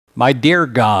My dear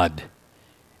God,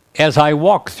 as I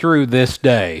walk through this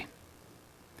day,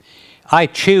 I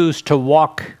choose to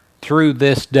walk through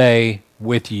this day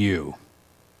with you.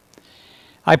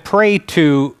 I pray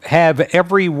to have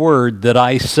every word that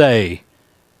I say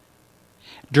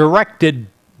directed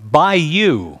by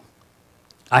you.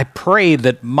 I pray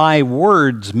that my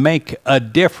words make a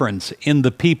difference in the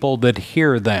people that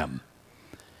hear them.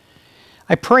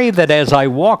 I pray that as I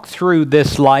walk through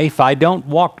this life, I don't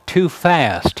walk too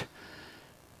fast,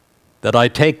 that I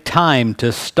take time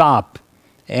to stop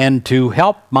and to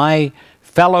help my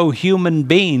fellow human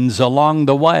beings along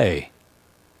the way.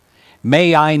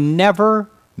 May I never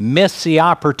miss the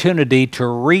opportunity to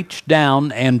reach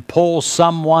down and pull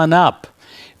someone up,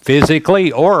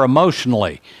 physically or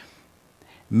emotionally.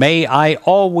 May I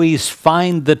always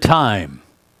find the time.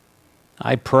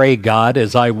 I pray, God,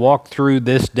 as I walk through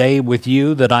this day with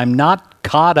you, that I'm not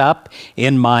caught up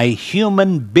in my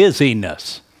human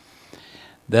busyness,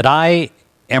 that I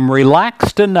am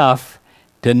relaxed enough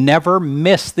to never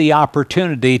miss the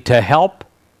opportunity to help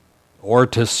or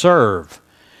to serve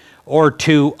or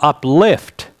to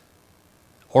uplift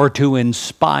or to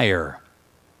inspire.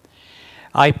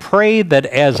 I pray that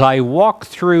as I walk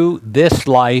through this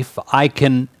life, I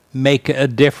can make a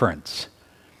difference.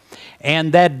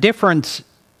 And that difference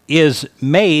is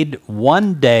made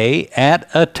one day at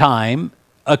a time,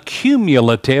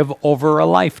 accumulative over a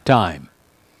lifetime.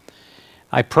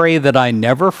 I pray that I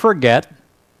never forget.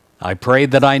 I pray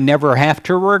that I never have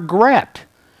to regret.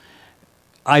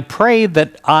 I pray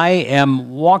that I am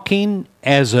walking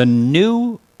as a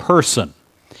new person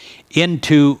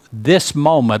into this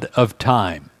moment of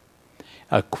time,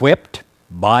 equipped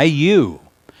by you,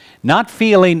 not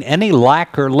feeling any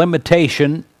lack or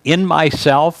limitation in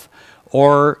myself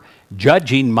or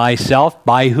judging myself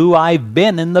by who I've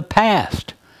been in the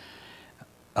past.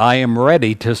 I am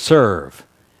ready to serve.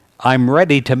 I'm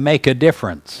ready to make a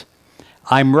difference.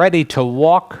 I'm ready to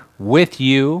walk with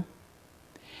you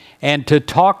and to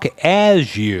talk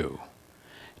as you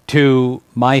to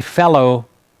my fellow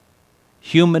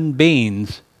human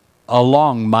beings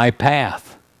along my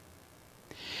path.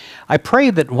 I pray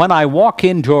that when I walk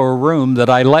into a room that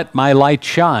I let my light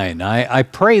shine. I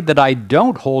pray that I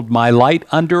don't hold my light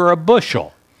under a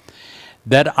bushel,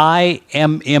 that I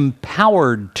am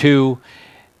empowered to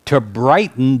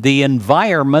brighten the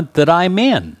environment that I'm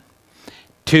in,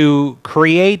 to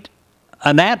create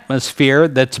an atmosphere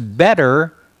that's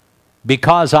better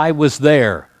because I was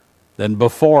there than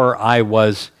before I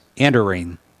was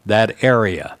entering that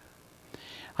area.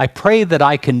 I pray that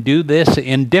I can do this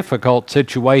in difficult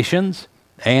situations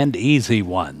and easy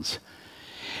ones.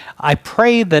 I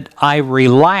pray that I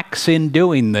relax in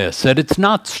doing this, that it's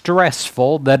not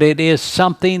stressful, that it is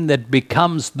something that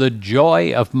becomes the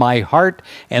joy of my heart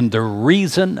and the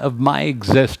reason of my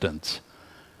existence.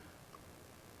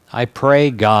 I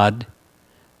pray, God,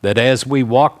 that as we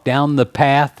walk down the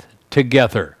path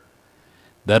together,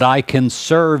 that I can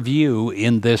serve you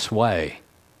in this way.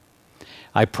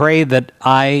 I pray that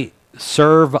I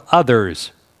serve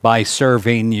others by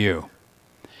serving you.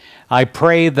 I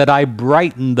pray that I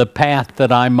brighten the path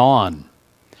that I'm on.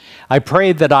 I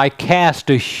pray that I cast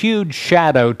a huge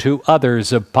shadow to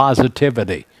others of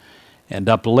positivity and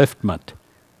upliftment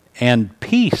and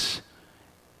peace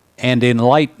and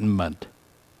enlightenment.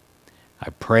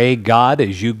 I pray, God,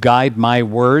 as you guide my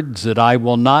words, that I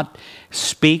will not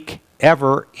speak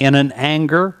ever in an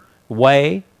anger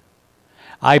way.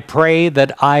 I pray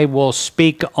that I will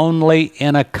speak only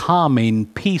in a calming,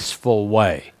 peaceful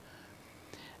way.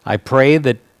 I pray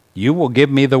that you will give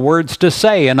me the words to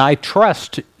say, and I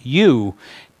trust you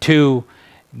to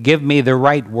give me the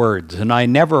right words. And I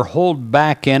never hold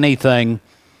back anything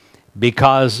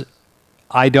because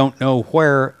I don't know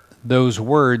where those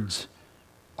words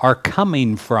are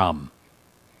coming from.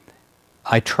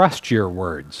 I trust your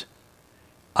words.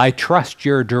 I trust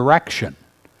your direction.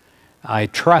 I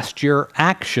trust your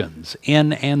actions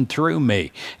in and through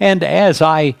me. And as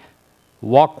I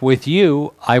walk with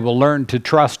you, I will learn to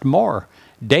trust more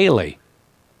daily.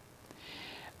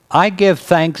 I give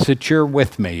thanks that you're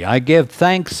with me. I give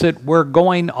thanks that we're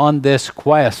going on this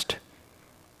quest,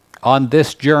 on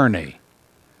this journey,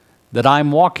 that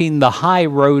I'm walking the high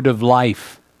road of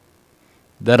life,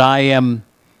 that I am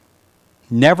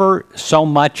never so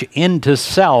much into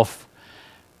self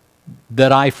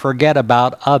that I forget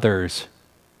about others,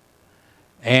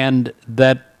 and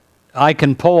that I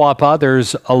can pull up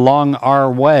others along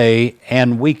our way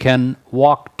and we can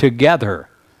walk together,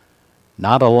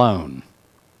 not alone.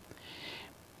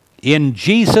 In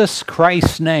Jesus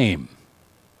Christ's name,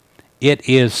 it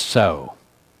is so.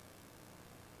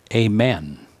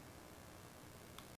 Amen.